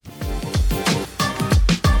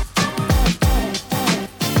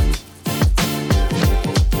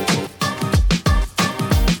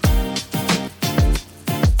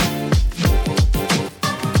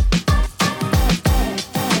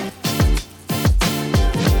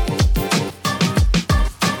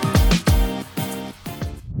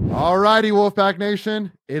All righty, Wolfpack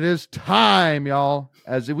Nation. It is time, y'all,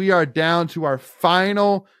 as we are down to our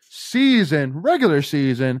final regular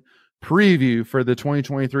season preview for the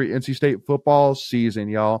 2023 NC State football season,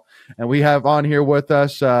 y'all. And we have on here with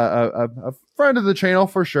us a friend of the channel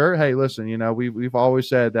for sure. Hey, listen, we've always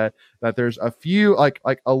said that there's a few, like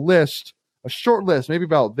a short list, maybe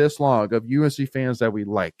about this long, of UNC fans that we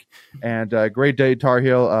like. And Great Day Tar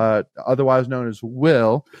Heel, otherwise known as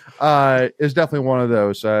Will, is definitely one of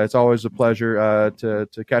those. It's always a pleasure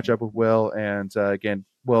to catch up with Will. And again,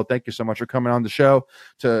 Will, thank you so much for coming on the show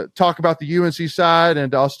to talk about the UNC side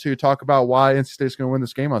and also to talk about why NC State's going to win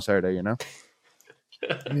this game on Saturday,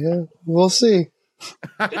 Yeah, we'll see.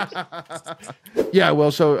 Yeah, well,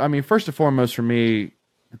 so, I mean, first and foremost for me,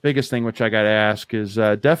 the biggest thing which I got to ask is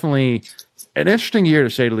definitely an interesting year, to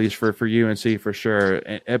say the least, for UNC for sure.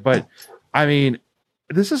 But, I mean,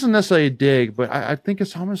 this isn't necessarily a dig, but I think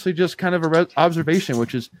it's honestly just kind of a observation,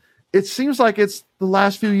 which is it seems like it's the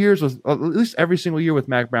last few years, with at least every single year with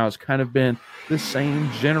Mac Brown, has kind of been the same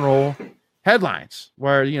general headlines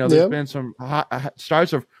where, there's been some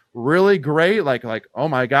starts of really great, like, oh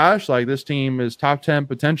my gosh, like this team is top 10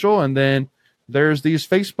 potential. And then there's these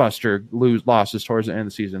facebuster losses towards the end of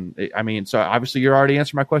the season. I mean, so obviously you're already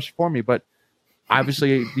answering my question for me, but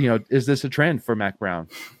obviously, is this a trend for Mac Brown?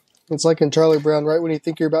 It's like in Charlie Brown, right when you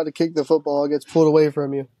think you're about to kick the football, it gets pulled away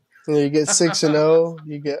from you. You get 6-0,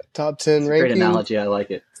 you get top 10 ranking. Great analogy, I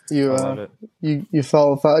like it. You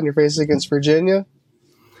fall flat in your face against Virginia,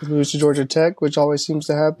 lose to Georgia Tech, which always seems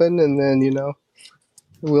to happen, and then the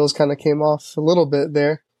wheels kind of came off a little bit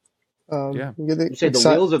there. You say the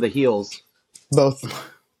wheels or the heels? Both.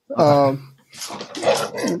 Now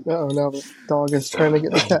the dog is trying to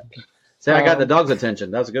get the cat. Say, I got the dog's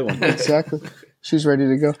attention. That was a good one. Exactly. She's ready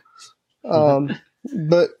to go.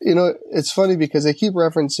 But, it's funny because they keep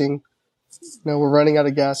referencing, we're running out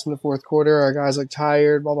of gas in the fourth quarter. Our guys look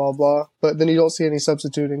tired, blah, blah, blah. But then you don't see any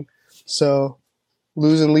substituting. So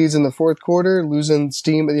losing leads in the fourth quarter, losing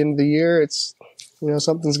steam at the end of the year, it's,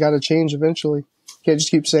 something's got to change eventually. You can't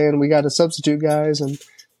just keep saying we got to substitute guys and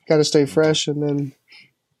got to stay fresh and then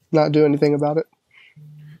not do anything about it.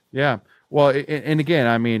 Yeah. Well, and again,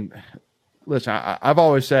 I mean, listen, I've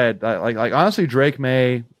always said, like honestly, Drake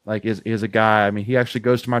May, is a guy. I mean, he actually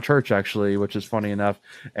goes to my church, actually, which is funny enough,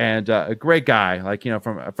 and a great guy. Like,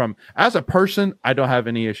 from as a person, I don't have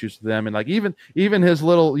any issues with them. And like even his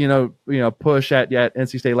little push at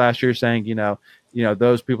NC State last year, saying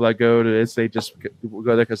those people that go to NC State just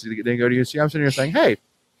go there because they go to UNC. I'm sitting here saying, hey,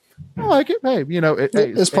 I like it. Hey,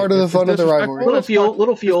 it's part of the fun of the rivalry. Little fuel. It's part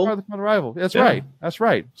of the fun of the rival. That's right. That's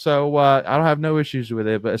right. So I don't have no issues with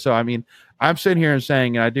it. But so, I mean, I'm sitting here and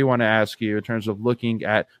saying, and I do want to ask you in terms of looking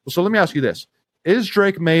at, so let me ask you this. Is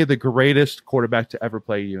Drake May the greatest quarterback to ever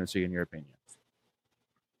play UNC in your opinion?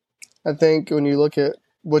 I think when you look at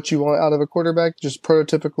what you want out of a quarterback, just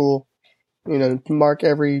prototypical,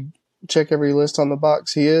 check every list on the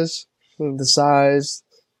box he is. The size,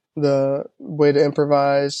 the way to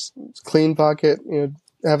improvise, clean pocket,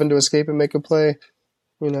 having to escape and make a play,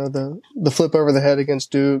 the flip over the head against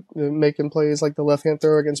Duke, making plays like the left-hand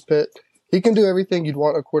throw against Pitt. He can do everything you'd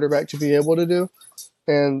want a quarterback to be able to do.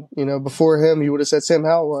 And, before him, you would have said Sam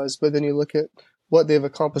Howell was, but then you look at what they've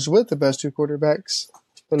accomplished with the best two quarterbacks,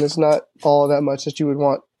 and it's not all that much that you would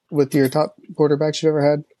want with your top quarterbacks you've ever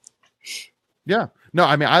had. Yeah. No,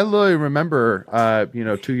 I mean, I literally remember,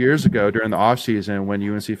 2 years ago during the offseason when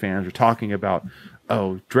UNC fans were talking about,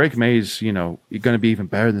 oh, Drake May's, going to be even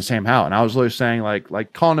better than Sam Howell. And I was literally saying,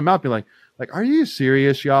 like calling him out, being like, are you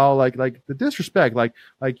serious, y'all? Like the disrespect, like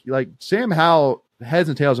Sam Howell, heads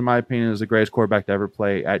and tails, in my opinion, is the greatest quarterback to ever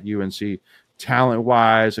play at UNC,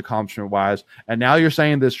 talent-wise, accomplishment-wise. And now you're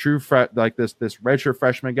saying this this redshirt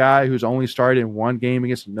freshman guy who's only started in one game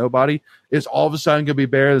against nobody is all of a sudden going to be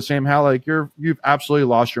better than Sam Howell. Like you've absolutely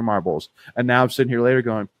lost your marbles. And now I'm sitting here later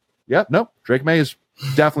going, yep, nope, Drake May is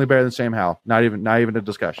definitely better than Sam Howell. Not even a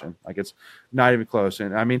discussion. Like it's not even close.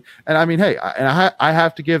 And I mean, hey, I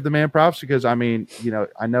have to give the man props because I mean,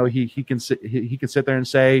 I know he can sit there and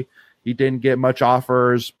say he didn't get much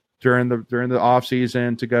offers during the off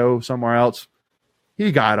season to go somewhere else.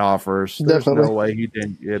 He got offers. There's no way he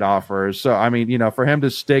didn't get offers. So I mean, for him to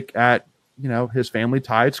stick at his family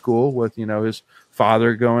tied school with his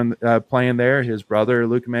father going playing there, his brother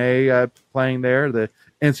Luke May playing there, the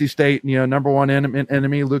NC State number one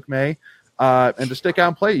enemy Luke May, and to stick out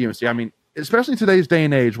and play at UNC. I mean, especially in today's day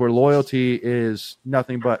and age where loyalty is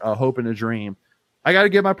nothing but a hope and a dream. I got to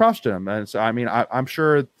give my props to him. And so, I mean, I'm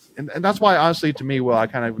sure, and that's why, honestly, to me, I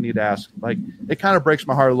kind of need to ask, like, it kind of breaks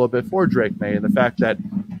my heart a little bit for Drake May and the fact that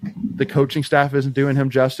the coaching staff isn't doing him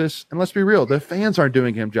justice, and let's be real, the fans aren't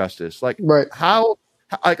doing him justice. Like, right. how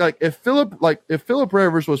if Phillip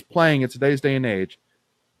Rivers was playing in today's day and age,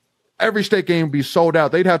 every state game would be sold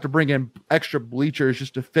out. They'd have to bring in extra bleachers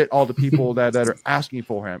just to fit all the people that are asking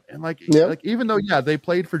for him. And like even though they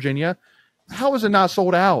played Virginia, how is it not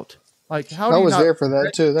sold out? Like, how? I was there for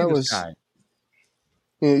that too. That was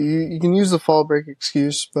you can use the fall break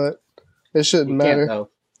excuse, but it shouldn't matter.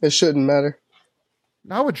 It shouldn't matter.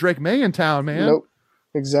 Not with Drake May in town, man. Nope.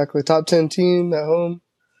 Exactly. Top 10 team at home.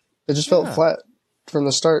 It just felt flat from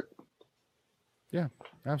the start. Yeah,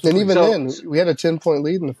 absolutely. And even then, we had a 10-point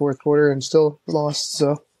lead in the fourth quarter and still lost.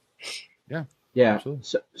 So, yeah. Absolutely.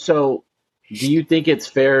 So, do you think it's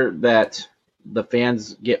fair that the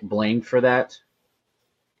fans get blamed for that?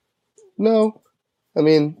 No. I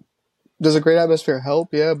mean, does a great atmosphere help?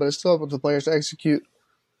 Yeah, but it's still up to the players to execute.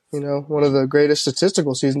 You know, one of the greatest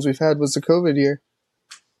statistical seasons we've had was the COVID year.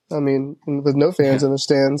 I mean, with no fans in the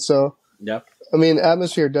stands. So, I mean,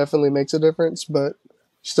 atmosphere definitely makes a difference, but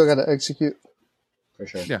you still got to execute. For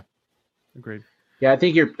sure. Yeah. Agreed. Yeah, I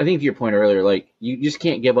think your point earlier, like, you just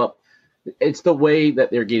can't give up. It's the way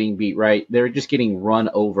that they're getting beat, right? They're just getting run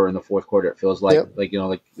over in the fourth quarter. It feels like,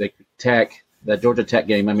 like Tech, that Georgia Tech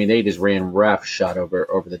game. I mean, they just ran roughshod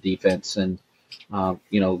over the defense, and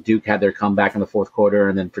Duke had their comeback in the fourth quarter,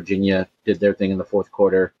 and then Virginia did their thing in the fourth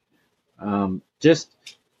quarter.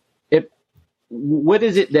 What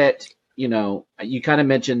is it that you kind of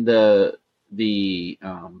mentioned the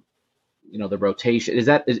rotation? Is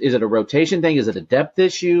it a rotation thing? Is it a depth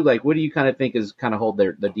issue? Like, what do you kind of think is kind of hold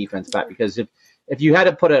the defense back? Because if you had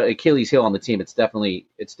to put an Achilles heel on the team, it's definitely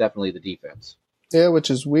the defense. Yeah, which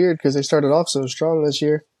is weird because they started off so strong this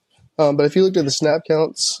year. But if you looked at the snap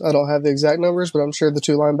counts, I don't have the exact numbers, but I'm sure the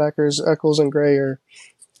two linebackers, Eccles and Gray, are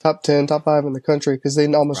top 10, top 5 in the country because they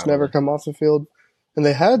almost never come off the field. And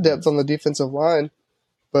they had depth on the defensive line,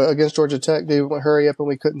 but against Georgia Tech, they went hurry up and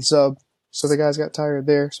we couldn't sub. So the guys got tired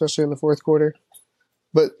there, especially in the fourth quarter.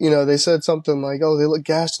 But, they said something like, oh, they look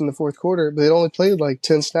gassed in the fourth quarter, but they only played like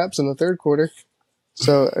 10 snaps in the third quarter.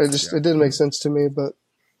 So it didn't make sense to me, but.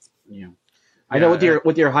 Yeah. I know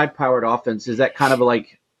with your high-powered offense, is that kind of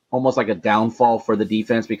almost like a downfall for the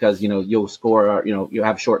defense because, you'll score, you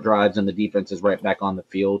have short drives and the defense is right back on the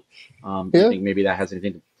field. Do you think maybe that has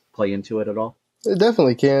anything to play into it at all? It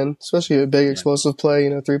definitely can, especially a big explosive play,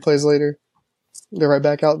 3 plays later. They're right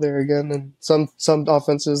back out there again. And some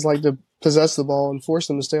offenses like to possess the ball and force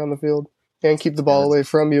them to stay on the field and keep the ball away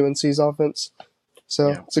from UNC's offense.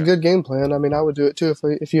 So it's a good game plan. I mean, I would do it too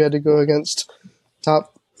if you had to go against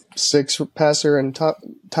top 6 passer and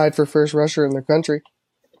tied for first rusher in the country.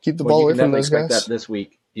 Keep the ball away from those guys. That this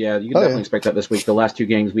week. Yeah, you can definitely expect that this week. The last 2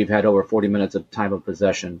 games, we've had over 40 minutes of time of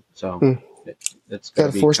possession. So it's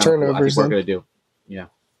got to force turnovers. We're going to do. Yeah.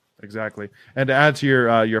 Exactly. And to add to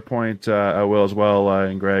your point, Will, as well,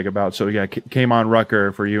 and Greg, about, K'Mon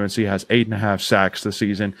Rucker for UNC has 8.5 sacks this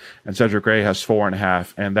season, and Cedric Gray has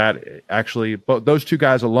 4.5. And that actually, those 2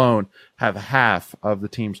 guys alone have half of the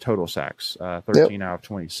team's total sacks, 13 out of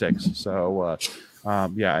 26. So, I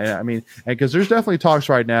mean, because there's definitely talks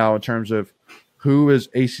right now in terms of who is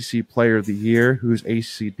ACC Player of the Year, who's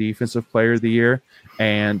ACC Defensive Player of the Year.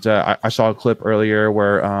 And I saw a clip earlier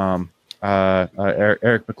where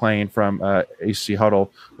Eric McLean from ACC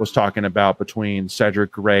Huddle was talking about between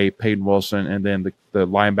Cedric Gray, Peyton Wilson, and then the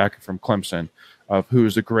linebacker from Clemson of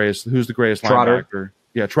who's the greatest Trotter. linebacker.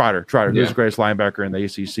 Yeah, Trotter. Who's the greatest linebacker in the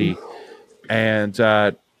ACC?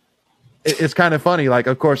 And it's kind of funny. Like,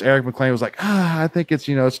 of course, Eric McLean was like, I think it's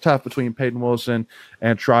it's tough between Peyton Wilson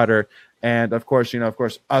and Trotter. And of course,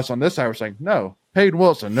 us on this side were saying, no, Peyton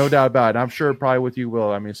Wilson, no doubt about it. I'm sure probably with you,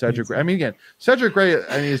 Will. I mean, Cedric Gray. I mean, again, Cedric Gray,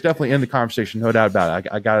 is definitely in the conversation, no doubt about it.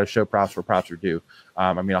 I got to show props where props are due.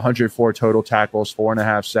 104 total tackles,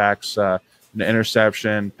 4.5 sacks, an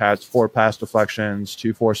interception, 4 pass deflections,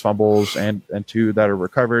 2 forced fumbles, and 2 that are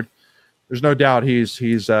recovered. There's no doubt he's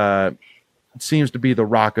seems to be the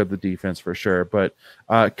rock of the defense for sure. But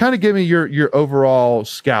kind of give me your overall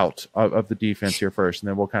scout of the defense here first, and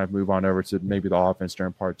then we'll kind of move on over to maybe the offense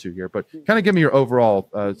during part 2 here. But kind of give me your overall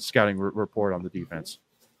scouting report on the defense.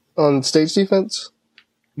 On State's defense?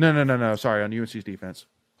 No. Sorry, on UNC's defense.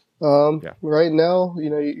 Right now,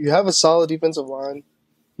 you have a solid defensive line.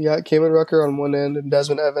 You got K'Mon Rucker on one end and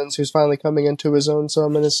Desmond Evans, who's finally coming into his own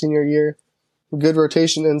some in his senior year. Good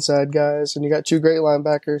rotation inside guys, and you got 2 great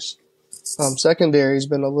linebackers. Secondary's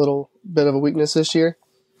been a little bit of a weakness this year.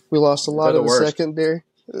 We lost a lot of the secondary.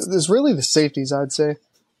 It's really the safeties, I'd say.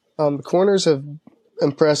 The corners have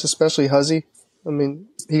impressed, especially Huzzy. I mean,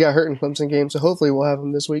 he got hurt in Clemson game, so hopefully we'll have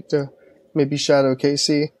him this week to maybe shadow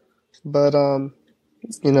KC. But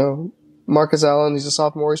Marcus Allen, he's a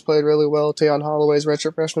sophomore, he's played really well. Tayon Holloway's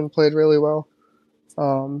redshirt freshman played really well.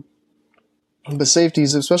 But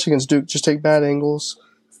safeties, especially against Duke, just take bad angles.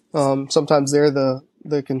 Sometimes they're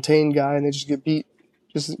the contained guy and they just get beat.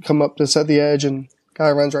 Just come up to set the edge and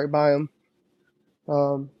guy runs right by him.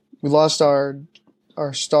 We lost our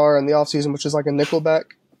star in the offseason, which is like a nickelback,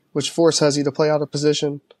 which forced Hezzy to play out of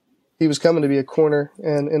position. He was coming to be a corner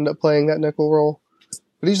and ended up playing that nickel role.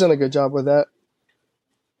 But he's done a good job with that.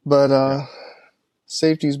 But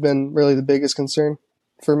safety's been really the biggest concern,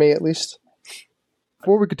 for me at least.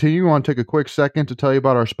 Before we continue, I want to take a quick second to tell you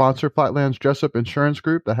about our sponsor, Flatlands Jessup Insurance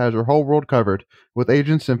Group, that has your whole world covered, with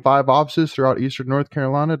agents in 5 offices throughout eastern North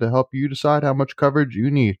Carolina to help you decide how much coverage you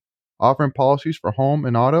need. Offering policies for home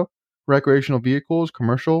and auto, recreational vehicles,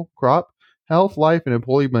 commercial, crop, health, life, and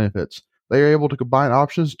employee benefits. They are able to combine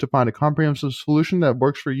options to find a comprehensive solution that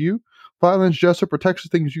works for you. Flatlands Jessup protects the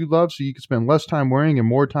things you love so you can spend less time worrying and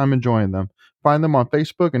more time enjoying them. Find them on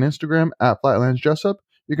Facebook and Instagram at Flatlands Jessup.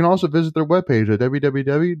 You can also visit their webpage at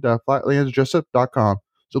www.flatlandsjessup.com.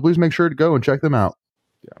 So please make sure to go and check them out.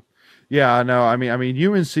 Yeah, no, I mean,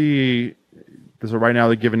 UNC, so right now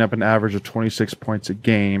they're giving up an average of 26 points a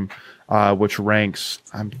game, which ranks,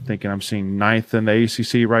 I'm seeing 9th in the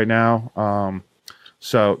ACC right now.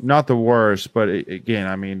 So not the worst, but again,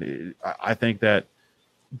 I mean, I think that,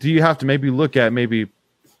 do you have to maybe look at maybe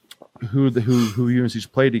who UNC's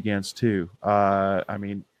played against too? I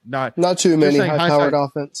mean, not too many high-powered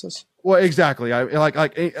offenses. Well, exactly.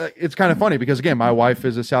 It's kind of funny because again, my wife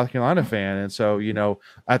is a South Carolina fan, and so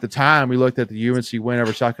at the time we looked at the UNC win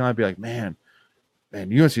over South Carolina, be like, man,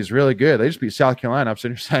 UNC is really good. They just beat South Carolina. I'm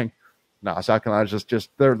sitting here saying, no, South Carolina's just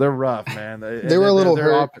they're rough, man. They were a little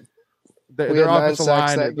hurt. Their offensive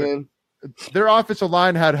line that game. Their offensive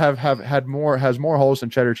line has more holes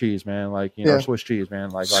than cheddar cheese, man. Swiss cheese,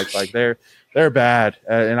 man. They're bad,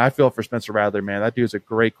 and I feel for Spencer Rattler, man. That dude's a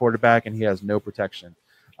great quarterback, and he has no protection.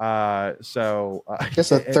 I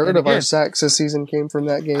guess a third of our sacks this season came from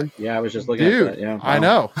that game. Yeah, I was just looking at that. Yeah, wow. I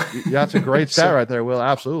know. That's a great stat right there, Will.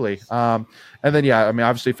 Absolutely. And then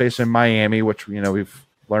obviously facing Miami, which we've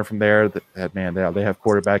learned from there that man, they have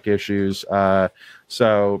quarterback issues.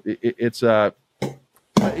 So it's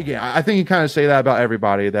again, I think you kind of say that about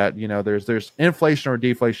everybody, that there's inflation or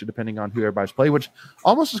deflation depending on who everybody's played, which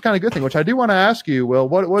almost is kind of a good thing. Which I do want to ask you, Will,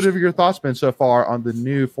 what have your thoughts been so far on the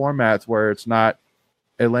new formats where it's not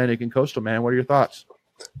Atlantic and Coastal, man? What are your thoughts?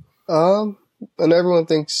 And everyone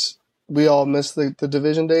thinks we all miss the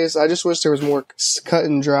division days. I just wish there was more cut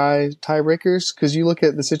and dry tiebreakers, because you look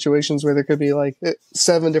at the situations where there could be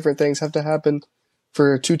 7 different things have to happen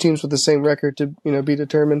for 2 teams with the same record to be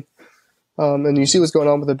determined. And you see what's going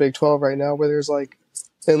on with the Big 12 right now, where there's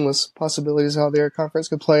endless possibilities how their conference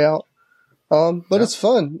could play out. But it's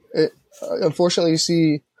fun. Unfortunately, you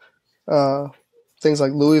see things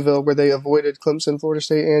like Louisville, where they avoided Clemson, Florida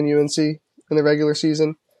State, and UNC in the regular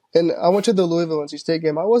season. And I went to the Louisville-NC State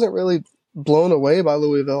game. I wasn't really blown away by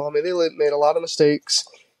Louisville. I mean, they made a lot of mistakes.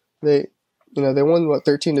 They won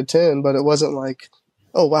 13-10, but it wasn't like,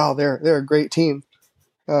 oh wow, they're a great team.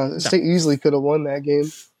 State easily could have won that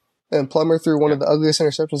game. And Plummer threw one of the ugliest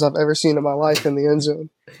interceptions I've ever seen in my life in the end zone.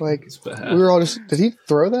 We were all just, did he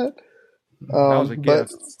throw that? That was a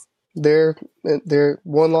gift. They're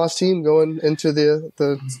one-loss team going into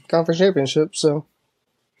the conference championship. So,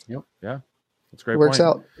 yep, yeah, that's a great. Works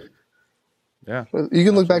out. Yeah, you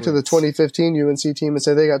can look back to the 2015 UNC team and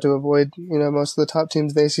say they got to avoid most of the top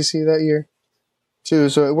teams in the ACC that year, too.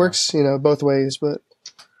 So it works both ways, but.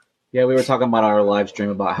 Yeah, we were talking about our live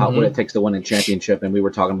stream about what it takes to win a championship, and we were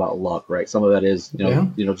talking about luck, right? Some of that is,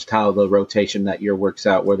 just how the rotation that year works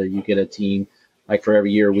out. Whether you get a team for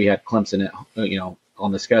every year, we had Clemson,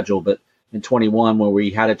 on the schedule, but in 21, where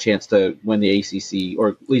we had a chance to win the ACC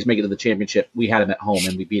or at least make it to the championship, we had them at home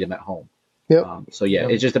and we beat them at home. Yep.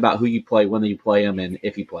 It's just about who you play, when you play them, and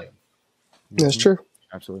if you play them. That's true.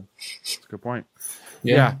 Absolutely, that's a good point.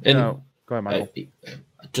 Yeah. Go ahead, Michael.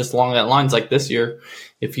 Just along that lines, like this year,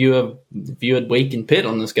 if you had Wake and Pitt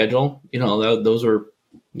on the schedule, those were,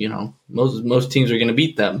 most teams are going to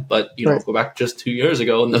beat them. But right. Go back just 2 years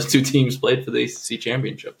ago, and those 2 teams played for the ACC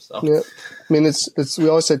championship. So yeah, I mean, it's we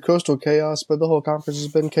always said coastal chaos, but the whole conference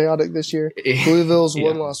has been chaotic this year. Louisville's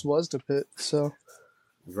one loss was to Pitt, so.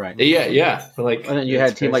 Right. Yeah. And then you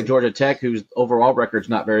had a team like Georgia Tech, whose overall record's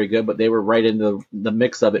not very good, but they were right in the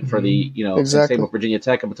mix of it for the, exactly. Same with Virginia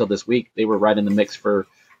Tech up until this week. They were right in the mix for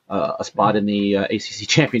a spot in the ACC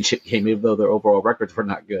championship game, even though their overall records were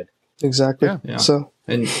not good. Exactly. Yeah. So.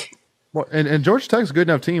 And Georgia Tech's a good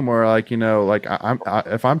enough team where,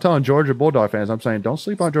 if I'm telling Georgia Bulldog fans, I'm saying don't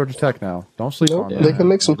sleep on Georgia Tech now. Don't sleep on them. They can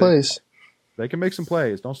make some plays. They can make some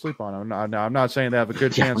plays. Don't sleep on them. No, I'm not saying they have a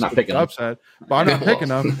good chance not to picking them. upset, but I'm not picking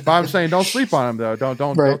them. But I'm saying don't sleep on them though.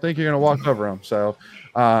 Don't think you're going to walk over them. So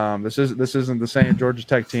this isn't the same Georgia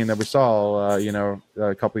Tech team that we saw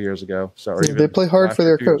a couple years ago. So or even they play hard for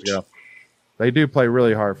their 2 years coach. ago. They do play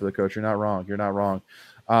really hard for the coach. You're not wrong.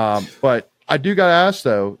 But I do got to ask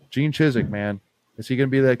though, Gene Chizik, man, is he going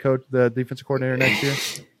to be the coach, the defensive coordinator next year?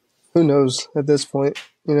 Who knows at this point?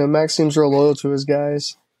 Mac seems real loyal to his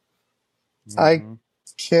guys. I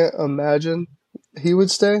can't imagine he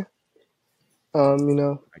would stay. I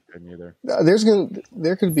couldn't either.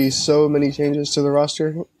 There could be so many changes to the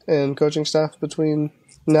roster and coaching staff between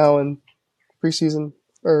now and preseason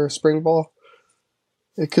or spring ball.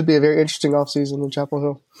 It could be a very interesting offseason in Chapel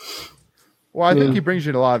Hill. Well, I think he brings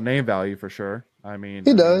you a lot of name value for sure.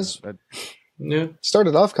 He does. Yeah.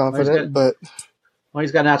 Started off confident, but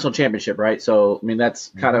he's got a national championship, right? So that's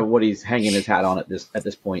kind of what he's hanging his hat on at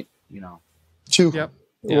this point. two. Yep.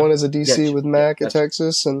 One is a DC with Mac at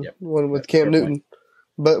Texas, and one with Cam Newton. Point.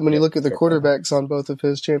 But when you look at the quarterbacks on both of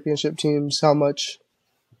his championship teams, how much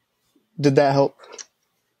did that help?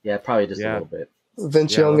 Yeah, probably just a little bit.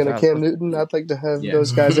 Vince Young and a Cam Newton. I'd like to have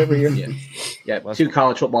those guys every year. Yeah, 2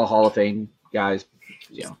 college football Hall of Fame guys.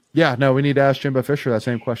 Yeah, no, we need to ask Jimbo Fisher that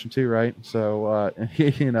same question too, right? So,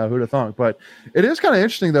 who'd have thought? But it is kind of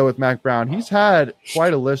interesting, though, with Mac Brown. He's had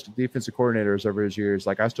quite a list of defensive coordinators over his years.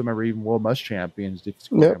 Like, I still remember even Will Muschamp being his defensive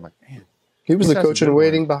coordinator. I'm like, man. He was the coach in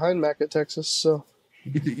waiting behind Mac at Texas. So,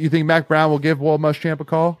 you think Mac Brown will give Will Muschamp a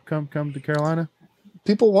call come to Carolina?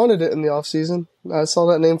 People wanted it in the offseason. I saw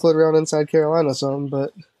that name float around inside Carolina some,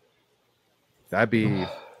 but that'd be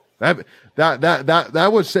that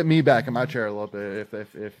would sit me back in my chair a little bit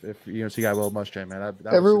if UNC got Will Muschamp, man.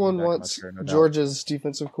 Everyone wants Georgia's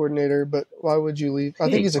defensive coordinator, but why would you leave? I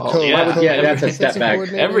think he's a coach. That's a step back.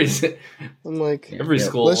 I'm like, every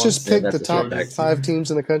school. Let's just pick the top 5 teams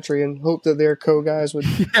in the country and hope that their co-guys would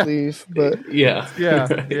leave. But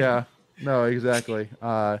yeah. No, exactly.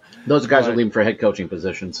 Those guys are leaving for head coaching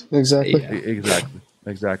positions. Exactly.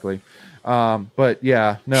 Exactly. But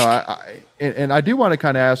yeah, no, I do want to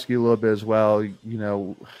kind of ask you a little bit as well.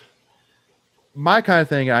 My kind of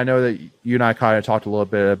thing, I know that you and I kind of talked a little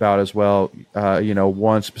bit about as well.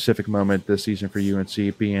 One specific moment this season for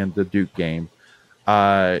UNC being the Duke game.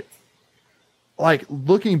 Like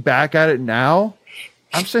looking back at it now,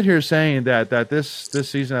 I'm sitting here saying that this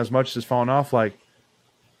season, as much as it's fallen off, like,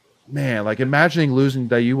 man, like imagining losing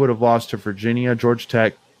that you would have lost to Virginia, Georgia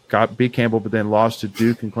Tech, beat Campbell, but then lost to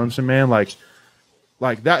Duke and Clemson, man. Like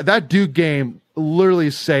that Duke game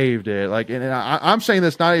literally saved it. Like, and I'm saying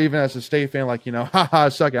this not even as a State fan, like, haha,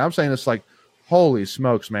 suck it. I'm saying this like, holy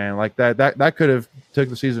smokes, man. Like that could have took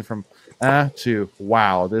the season from to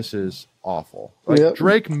wow, this is awful. Like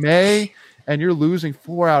Drake May, and you're losing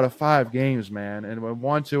 4 out of 5 games, man, and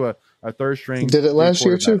one to a third string. Did it last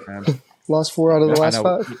year too? Lost 4 out of the last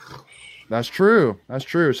 5. That's true.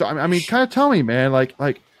 So I mean, kind of tell me, man, like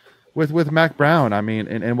with Mac Brown, I mean,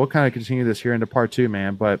 and we'll kind of continue this here into part 2,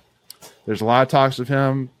 man. But there's a lot of talks of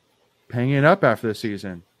him hanging it up after the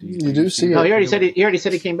season. You do see it. No, he already said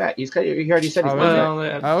he came back. He already said he's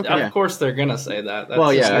back. Of course, they're gonna say that.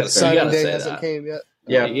 That's you gotta say that. Came yet.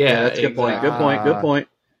 Yeah, that's a good point.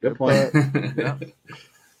 Good point.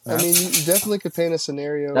 I mean, you definitely could paint a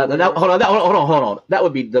scenario. Hold on. That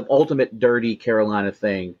would be the ultimate dirty Carolina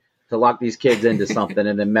thing, to lock these kids into something,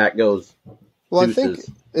 and then Matt goes. Well, I think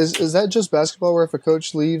is that just basketball, where if a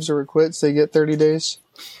coach leaves or quits, they get 30 days?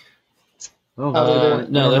 I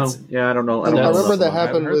don't know. I remember that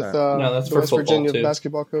happened with that's the West Virginia too.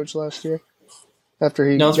 Basketball coach last year. After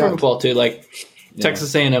he it's for football too. Like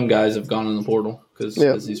Texas A&M guys have gone in the portal because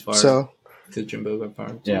he's fired. So because Jimbo got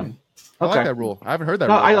fired. Yeah. I like that rule. I haven't heard that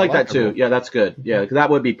rule. No, I like that too. Rule. Yeah, that's good. Yeah, because that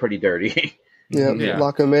would be pretty dirty.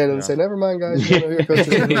 Lock him in and say, never mind, guys. You know who your coach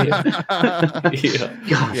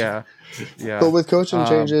is. But with coaching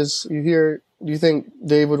changes, do you think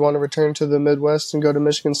Dave would want to return to the Midwest and go to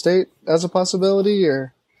Michigan State as a possibility?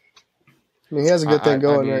 Or, I mean, he has a good thing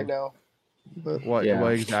going right now. But what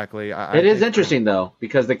exactly? It is interesting though,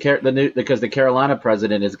 because the Carolina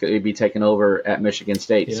president is going to be taking over at Michigan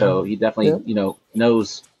State, so he definitely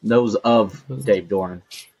knows of Dave Doran.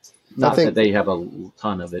 Not that they have a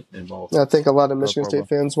ton of it involved. I think a lot of Michigan State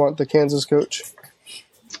fans want the Kansas coach,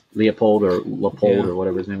 Leopold or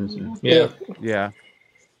whatever his name is. Yeah.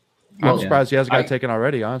 I'm surprised he hasn't got taken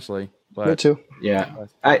already, honestly. But, me too. Yeah,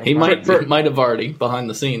 he might have already behind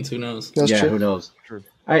the scenes. Who knows? That's true. Who knows? True.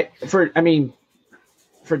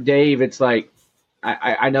 For Dave, it's like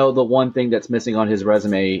I know the one thing that's missing on his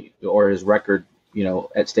resume or his record,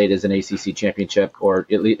 at State is an ACC championship, or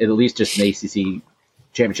at least just an ACC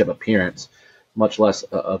championship appearance. much less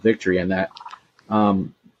a victory in that.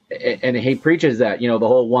 And he preaches that, the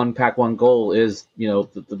whole one pack one goal is,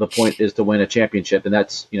 the point is to win a championship. And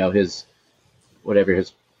that's, his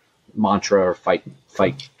mantra or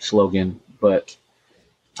fight slogan. But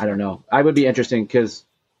I don't know. I would be interesting because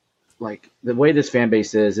like the way this fan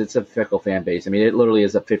base is, it's a fickle fan base. I mean, it literally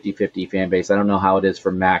is a 50-50 fan base. I don't know how it is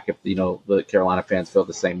for Mac if, the Carolina fans feel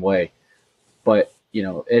the same way. But,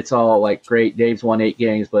 it's all like, great, Dave's won 8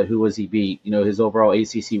 games, but who was he beat? His overall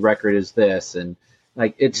ACC record is this. And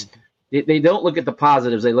like, they don't look at the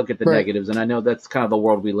positives, they look at the negatives. And I know that's kind of the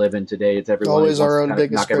world we live in today. It's everyone always our own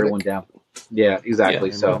biggest knock critic. Everyone down. Yeah,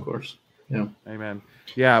 exactly. Yeah, so of course. Yeah. Amen.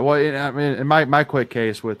 Yeah. Well, I mean, in my quick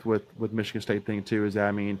case with Michigan State thing too is that,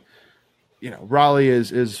 I mean, Raleigh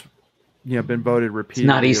is been voted repeatedly. It's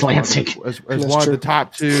not East Lansing. As one of the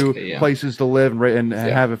top 2 places to live and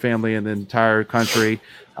have a family in the entire country.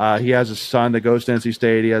 He has a son that goes to NC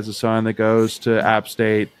State. He has a son that goes to App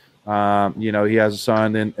State. He has a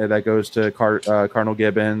son that goes to Cardinal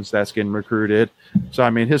Gibbons that's getting recruited. So,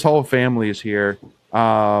 I mean, his whole family is here.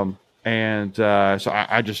 So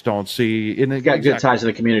I just don't see. He's got good ties to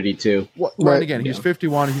the community too. Right. Again, he's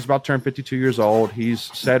 51. He's about to turn 52 years old. He's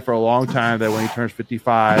said for a long time that when he turns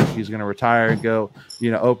 55, he's going to retire and go,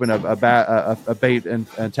 open a bait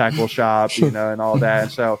and tackle shop, and all that.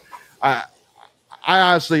 And so I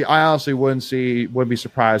honestly wouldn't be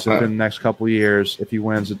surprised if in the next couple of years, if he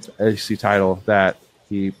wins an ACC title, that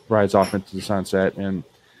he rides off into the sunset. And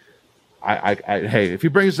hey, if he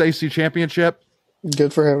brings the ACC championship.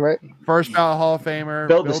 Good for him, right? First ballot Hall of Famer.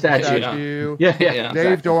 Build the statue. Yeah. Dave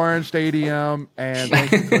exactly. Dorn Stadium. And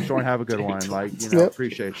thank you, Coach Dorn. Have a good one.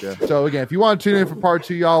 Appreciate you. So, again, if you want to tune in for part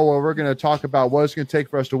 2, y'all, where we're going to talk about what it's going to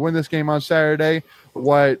take for us to win this game on Saturday,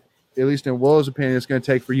 what, at least in Will's opinion, it's going to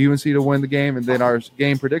take for UNC to win the game, and then our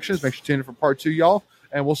game predictions. Make sure to tune in for part 2, y'all.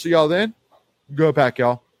 And we'll see y'all then. Go back,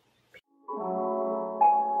 y'all.